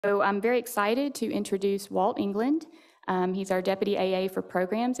So I'm very excited to introduce Walt Engelund. He's our Deputy AA for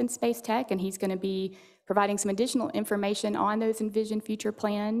Programs in Space Tech, and he's going to be providing some additional information on those Envisioned future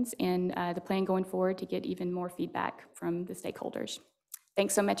plans and the plan going forward to get even more feedback from the stakeholders.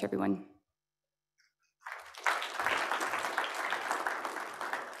 Thanks so much, everyone.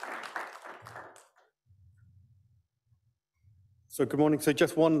 So good morning. So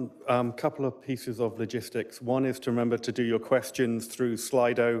just one couple of pieces of logistics. One is to remember to do your questions through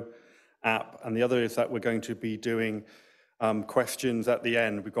Slido app, and the other is that we're going to be doing questions at the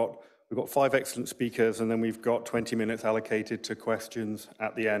end. We've got 5 excellent speakers, and then we've got 20 minutes allocated to questions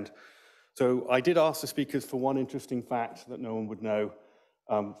at the end. So I did ask the speakers for one interesting fact that no one would know.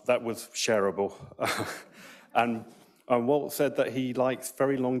 That was shareable. And Walt said that he likes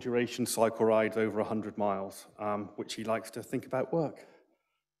very long duration cycle rides over 100 miles, which he likes to think about work.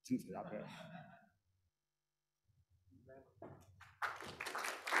 Didn't say that bit.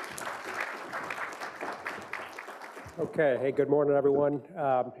 Okay, hey, good morning, everyone.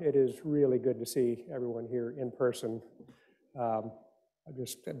 It is really good to see everyone here in person. I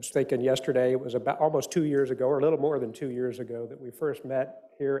was thinking yesterday, it was about almost 2 years ago, or a little more than 2 years ago, that we first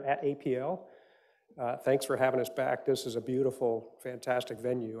met here at APL. Thanks for having us back. This is a beautiful, fantastic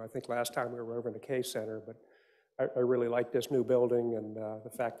venue. I think last time we were over in the K Center, but I really like this new building and the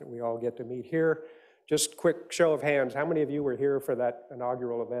fact that we all get to meet here. Just quick show of hands, how many of you were here for that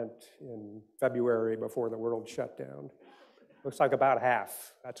inaugural event in February before the world shut down? Looks like about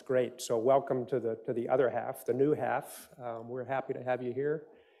half. That's great. So welcome to the other half, the new half. We're happy to have you here.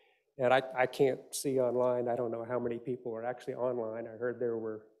 And I can't see online. I don't know how many people are actually online. I heard there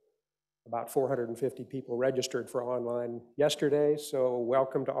were about 450 people registered for online yesterday, so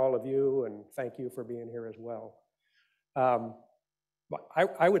welcome to all of you, and thank you for being here as well.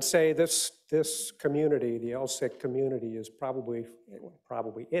 I would say this community, the LSIC community, is probably,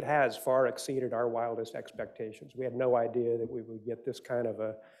 it has far exceeded our wildest expectations. We had no idea that we would get this kind of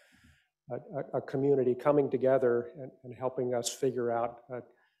a community coming together and helping us figure out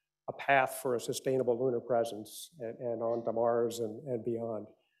a path for a sustainable lunar presence and onto Mars and beyond.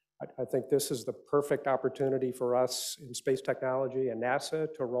 I think this is the perfect opportunity for us in space technology and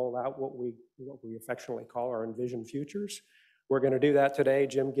NASA to roll out what we affectionately call our Envisioned futures. We're going to do that today.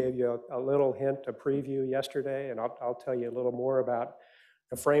 Jim gave you a little hint, a preview yesterday, and I'll tell you a little more about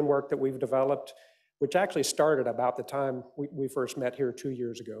the framework that we've developed, which actually started about the time we first met here 2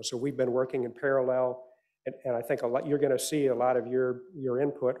 years ago. So we've been working in parallel, and I think you're going to see a lot of your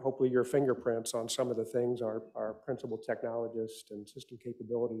input, hopefully your fingerprints on some of the things our principal technologist and system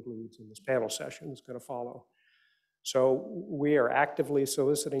capability leads in this panel session is going to follow. So we are actively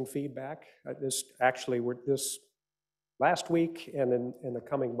soliciting feedback. This last week and in the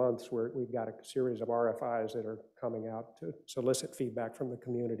coming months, we've got a series of RFIs that are coming out to solicit feedback from the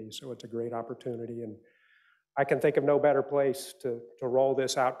community. So it's a great opportunity, and I can think of no better place to roll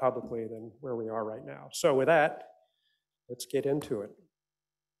this out publicly than where we are right now. So with that, let's get into it.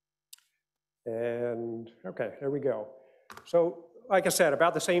 And okay, there we go. So like I said,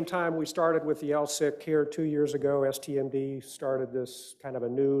 about the same time we started with the LSIC here 2 years ago, STMD started this kind of a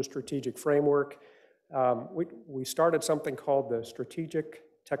new strategic framework. We started something called the Strategic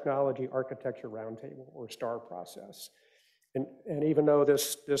Technology Architecture Roundtable, or STAR process. And even though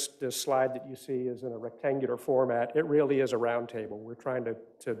this slide that you see is in a rectangular format, it really is a roundtable. We're trying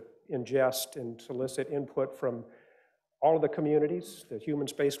to ingest and solicit input from all of the communities, the human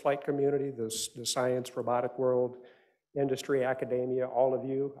spaceflight community, the science, robotic world, industry, academia, all of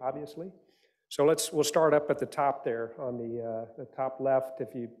you, obviously. So we'll start up at the top there on the top left.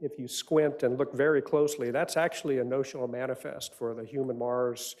 If you squint and look very closely, that's actually a notional manifest for the Human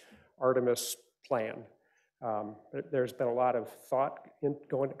Mars Artemis plan. There's been a lot of thought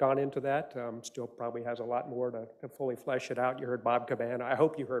gone into that. Still probably has a lot more to fully flesh it out. You heard Bob Cabana. I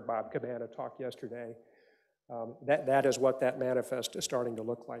hope you heard Bob Cabana talk yesterday. That is what that manifest is starting to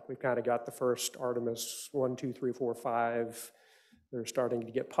look like. We've kind of got the first Artemis 1, 2, 3, 4, 5. They're starting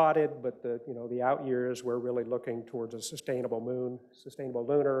to get potted, but the out years, we're really looking towards a sustainable moon, sustainable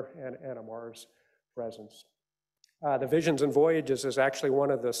lunar, and a Mars presence. The Visions and Voyages is actually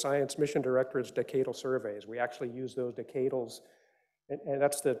one of the Science Mission Directorate's decadal surveys. We actually use those decadals, and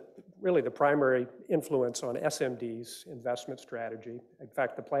that's really the primary influence on SMD's investment strategy. In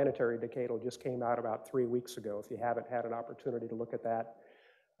fact, the planetary decadal just came out about 3 weeks ago. If you haven't had an opportunity to look at that,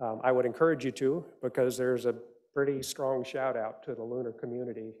 I would encourage you to, because there's a pretty strong shout out to the lunar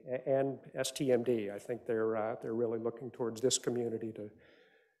community and STMD. I think they're really looking towards this community to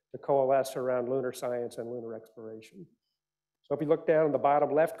coalesce around lunar science and lunar exploration. So if you look down in the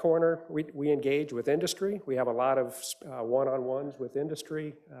bottom left corner, we engage with industry. We have a lot of one-on-ones with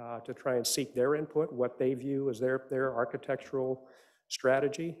industry to try and seek their input, what they view as their architectural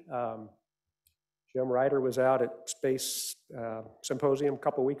strategy. Jim Ryder was out at Space Symposium a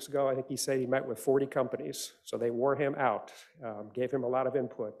couple weeks ago. I think he said he met with 40 companies. So they wore him out, gave him a lot of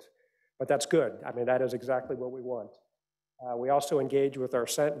input. But that's good. I mean, that is exactly what we want. We also engage with the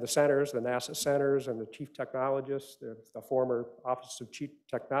centers, the NASA centers, and the chief technologists. The former Office of Chief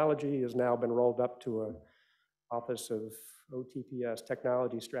Technology has now been rolled up to an Office of OTPS,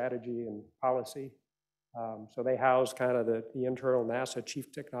 Technology Strategy and Policy. So they house kind of the internal NASA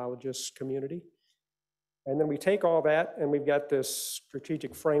chief technologists community. And then we take all that and we've got this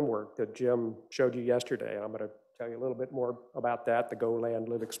strategic framework that Jim showed you yesterday. I'm going to tell you a little bit more about that, the Go, Land,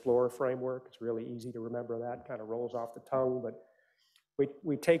 Live, Explore framework. It's really easy to remember that, kind of rolls off the tongue, but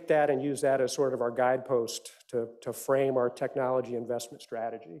we take that and use that as sort of our guidepost to frame our technology investment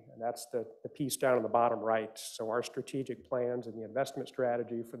strategy. And that's the piece down on the bottom right. So our strategic plans and the investment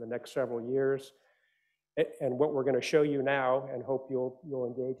strategy for the next several years. And what we're going to show you now, and hope you'll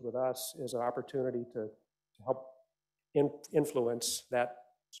engage with us, is an opportunity to help influence that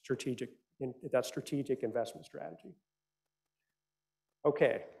strategic investment strategy.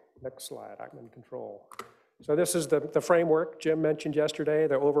 Okay, next slide, I'm in control. So this is the framework Jim mentioned yesterday,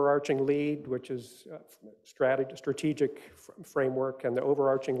 the overarching lead, which is strategic framework, and the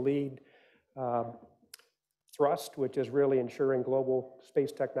overarching lead thrust, which is really ensuring global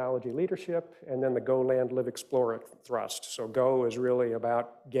space technology leadership, and then the Go, Land, Live, Explore thrust. So Go is really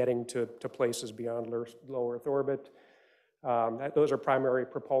about getting to places beyond low Earth orbit. Those are primary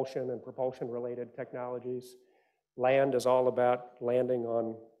propulsion and propulsion-related technologies. Land is all about landing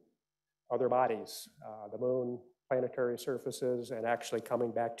on other bodies, the moon, planetary surfaces, and actually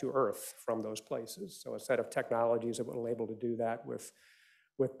coming back to Earth from those places. So a set of technologies that will enable to do that with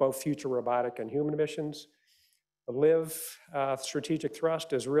both future robotic and human missions. The Live strategic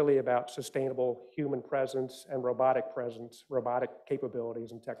thrust is really about sustainable human presence and robotic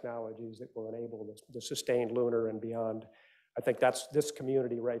capabilities and technologies that will enable the sustained lunar and beyond. I think that's this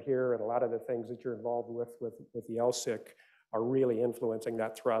community right here, and a lot of the things that you're involved with the LSIC are really influencing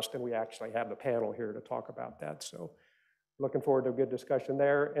that thrust, and we actually have the panel here to talk about that. So looking forward to a good discussion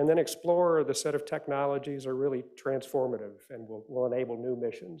there. And then Explore, the set of technologies are really transformative and will enable new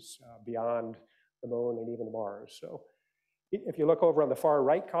missions beyond the moon and even Mars. So if you look over on the far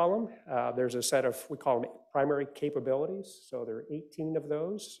right column, there's a set of, we call them primary capabilities. So there are 18 of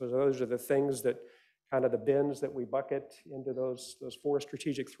those. So those are the things that kind of the bins that we bucket into those four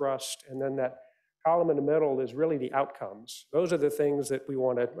strategic thrusts. And then that column in the middle is really the outcomes. Those are the things that we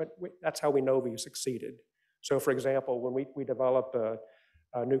want to, that's how we know we succeeded. So for example, when we develop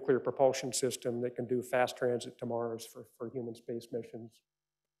a nuclear propulsion system that can do fast transit to Mars for human space missions,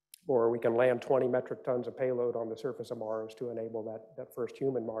 or we can land 20 metric tons of payload on the surface of Mars to enable that first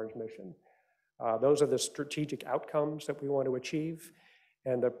human Mars mission. Those are the strategic outcomes that we want to achieve.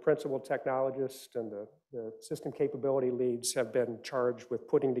 And the principal technologists and the system capability leads have been charged with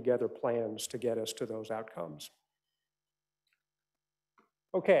putting together plans to get us to those outcomes.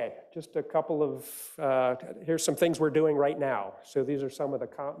 Okay, just a couple of, here's some things we're doing right now. So these are some of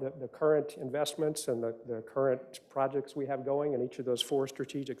the current investments and the current projects we have going in each of those four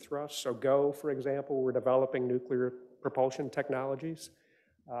strategic thrusts. So Go, for example, we're developing nuclear propulsion technologies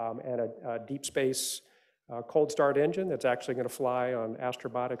and a deep space cold start engine that's actually going to fly on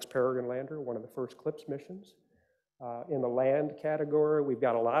Astrobotic's Peregrine lander, one of the first CLPS missions. In the land category, we've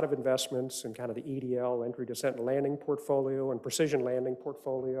got a lot of investments in kind of the EDL, entry, descent, and landing portfolio, and precision landing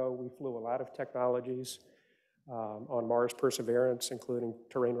portfolio. We flew a lot of technologies on Mars Perseverance, including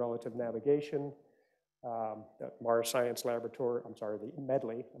terrain relative navigation, the Mars Science Laboratory, the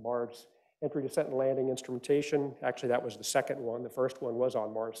MEDLI, the Mars Entry, Descent, and Landing Instrumentation. Actually, that was the second one. The first one was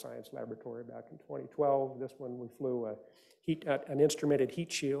on Mars Science Laboratory back in 2012. This one, we flew an instrumented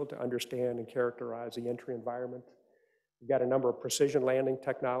heat shield to understand and characterize the entry environment. We've got a number of precision landing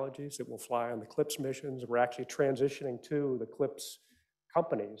technologies that will fly on the CLPS missions. We're actually transitioning to the CLPS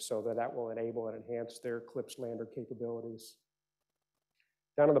companies so that will enable and enhance their CLPS lander capabilities.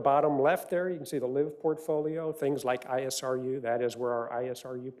 Down on the bottom left there, you can see the LIVE portfolio, things like ISRU. That is where our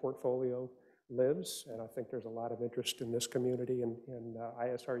ISRU portfolio lives. And I think there's a lot of interest in this community in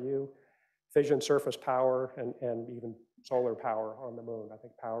ISRU. Fission surface power and even solar power on the moon. I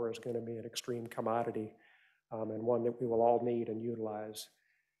think power is going to be an extreme commodity and one that we will all need and utilize.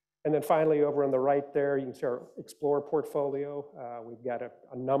 And then finally, over on the right there, you can see our Explore portfolio. We've got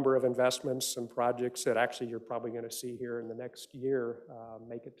a number of investments and projects that actually you're probably going to see here in the next year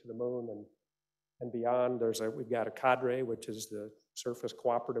make it to the moon and beyond. We've got a cadre, which is the surface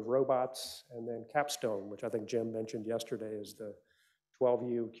cooperative robots, and then Capstone, which I think Jim mentioned yesterday, is the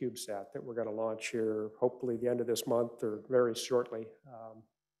 12U CubeSat that we're going to launch here, hopefully the end of this month or very shortly.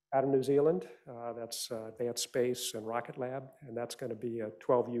 Out of New Zealand, that's Advanced Space and Rocket Lab, and that's going to be a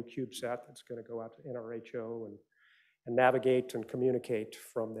 12U CubeSat that's going to go out to NRHO and navigate and communicate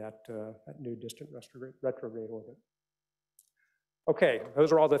from that new distant retrograde orbit. Okay,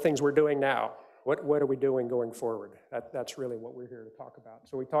 those are all the things we're doing now. What are we doing going forward? That's really what we're here to talk about.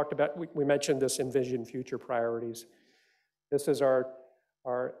 So we mentioned this Envisioned future priorities. This is our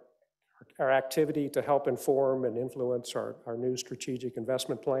activity to help inform and influence our new strategic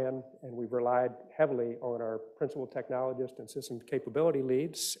investment plan, and we've relied heavily on our principal technologist and system capability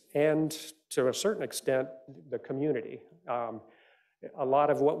leads, and to a certain extent, the community. A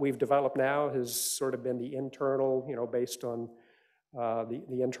lot of what we've developed now has sort of been the internal, based on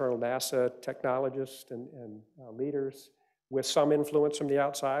the internal NASA technologists and leaders, with some influence from the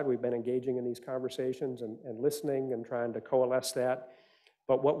outside. We've been engaging in these conversations and listening and trying to coalesce that.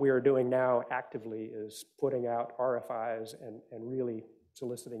 But what we are doing now actively is putting out RFIs and really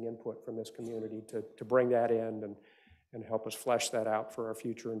soliciting input from this community to bring that in and help us flesh that out for our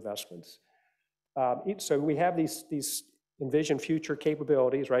future investments. So we have these Envision future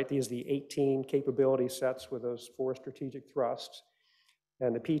capabilities, right? These are the 18 capability sets with those 4 strategic thrusts.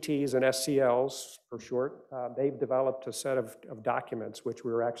 And the PTs and SCLs, for short, they've developed a set of documents which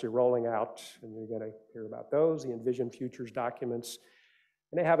we're actually rolling out, and you're going to hear about those, the Envision Futures documents.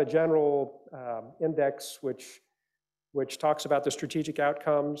 And they have a general index which talks about the strategic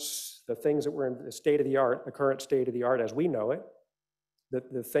outcomes, the things that we're in the state of the art, the current state of the art as we know it,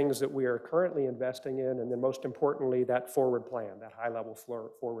 the things that we are currently investing in, and then most importantly, that forward plan, that high-level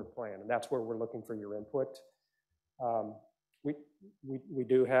forward plan. And that's where we're looking for your input. We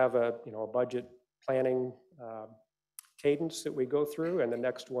do have a budget planning cadence that we go through, and the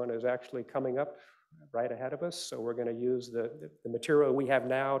next one is actually coming up right ahead of us. So we're going to use the material we have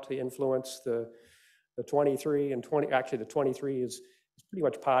now to influence the 23 and 20. Actually, the 23 is pretty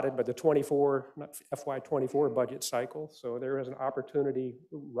much potted, but the 24, FY24 budget cycle. So there is an opportunity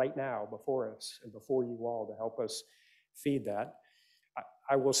right now before us and before you all to help us feed that.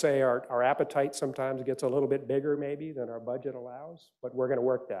 I will say our appetite sometimes gets a little bit bigger maybe than our budget allows, but we're going to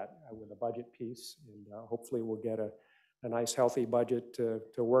work that with a budget piece, and hopefully we'll get a nice healthy budget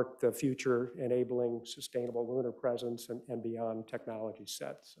to work the future enabling sustainable lunar presence and beyond technology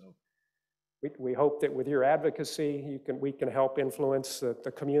set. So we hope that with your advocacy, we can help influence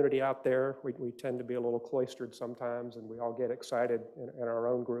the community out there. We tend to be a little cloistered sometimes, and we all get excited in our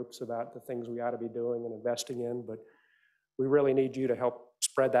own groups about the things we ought to be doing and investing in, but we really need you to help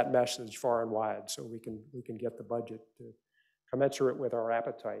spread that message far and wide so we can get the budget to commensurate with our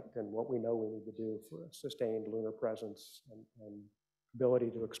appetite and what we know we need to do for a sustained lunar presence and ability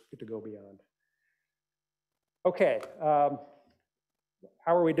to go beyond. Okay,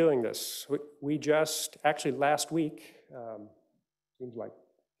 how are we doing this? We just, actually last week, seems like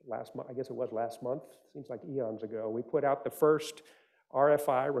last month, I guess it was last month, seems like eons ago, we put out the first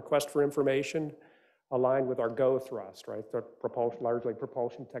RFI, request for information, aligned with our GO thrust, right? The largely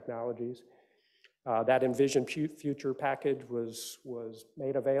propulsion technologies. That Envision Future package was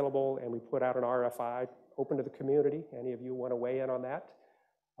made available, and we put out an RFI open to the community. Any of you want to weigh in on that?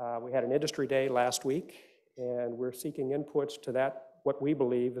 We had an industry day last week, and we're seeking inputs to that, what we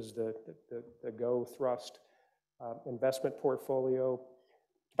believe is the GO thrust investment portfolio.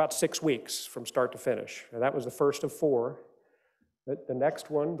 About 6 weeks from start to finish. And that was the first of 4. The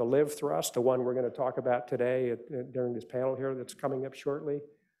next one, the live thrust, the one we're going to talk about today during this panel here that's coming up shortly,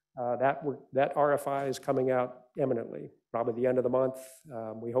 that RFI is coming out imminently, probably the end of the month.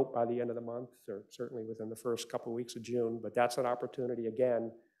 We hope by the end of the month, or certainly within the first couple of weeks of June, but that's an opportunity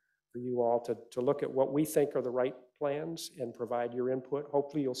again for you all to look at what we think are the right plans and provide your input.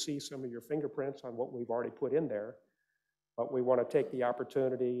 Hopefully you'll see some of your fingerprints on what we've already put in there, but we want to take the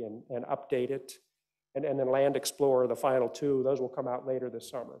opportunity and update it. And then Land Explorer, the final 2, those will come out later this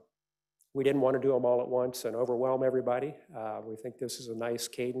summer. We didn't want to do them all at once and overwhelm everybody. We think this is a nice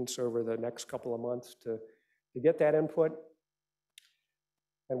cadence over the next couple of months to get that input.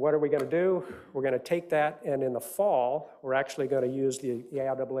 And what are we going to do? We're going to take that, and in the fall, we're actually going to use the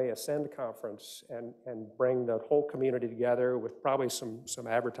AIAA Ascend conference and bring the whole community together with probably some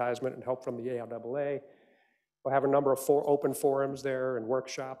advertisement and help from the AIAA. We'll have a number of open forums there and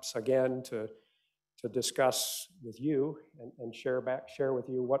workshops, again, to discuss with you and share with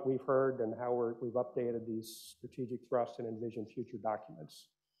you what we've heard and how we've updated these strategic thrust and Envision future documents.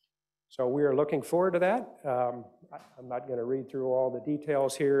 So we are looking forward to that. I'm not going to read through all the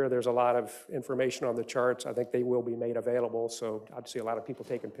details here. There's a lot of information on the charts. I think they will be made available. So I'd see a lot of people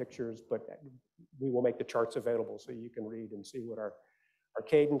taking pictures, but we will make the charts available so you can read and see what our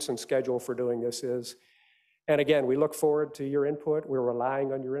cadence and schedule for doing this is. And again, we look forward to your input. We're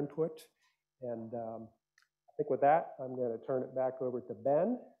relying on your input. And I think with that, I'm going to turn it back over to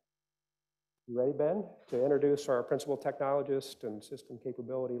Ben. You ready, Ben, to introduce our principal technologist and system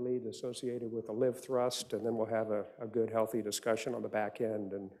capability leads associated with the live thrust, and then we'll have a good, healthy discussion on the back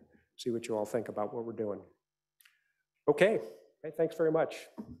end and see what you all think about what we're doing. Okay, thanks very much.